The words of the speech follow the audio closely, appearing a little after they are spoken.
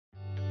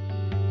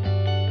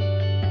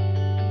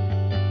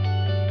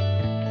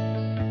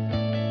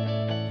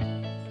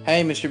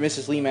Hey, Mr. and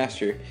Mrs.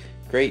 Lemaster.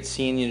 Great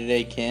seeing you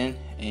today, Ken.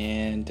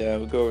 And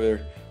we'll go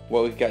over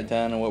what we've got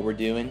done and what we're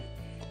doing.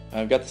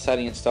 I've got the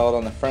siding installed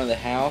on the front of the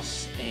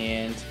house,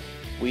 and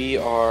we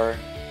are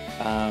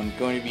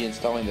going to be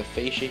installing the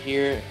fascia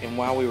here. And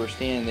while we were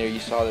standing there, you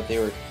saw that they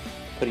were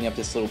putting up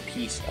this little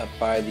piece up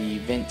by the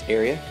vent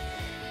area.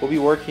 We'll be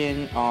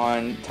working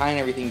on tying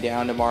everything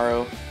down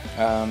tomorrow,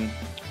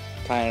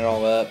 tying it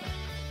all up,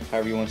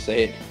 however you want to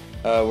say it.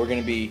 We're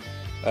going to be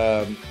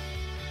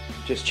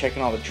just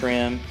checking all the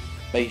trim,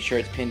 making sure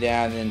it's pinned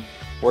down, and then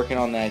working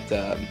on that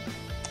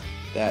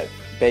that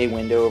bay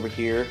window over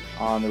here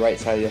on the right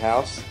side of the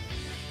house,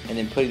 and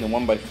then putting the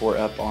 1x4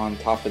 up on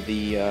top of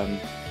the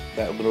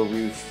that little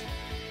roof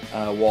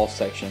wall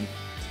section.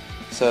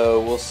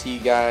 So we'll see you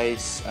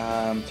guys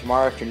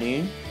tomorrow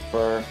afternoon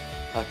for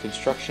a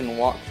construction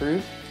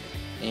walkthrough,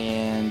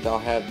 and I'll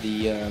have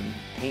the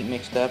paint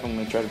mixed up. I'm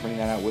going to try to bring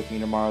that out with me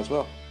tomorrow as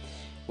well.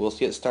 We'll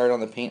get started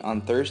on the paint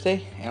on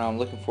Thursday, and I'm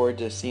looking forward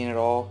to seeing it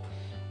all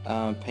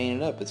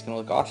painted up. It's going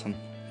to look awesome.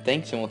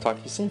 Thanks, and we'll talk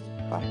to you soon.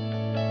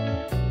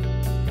 Bye.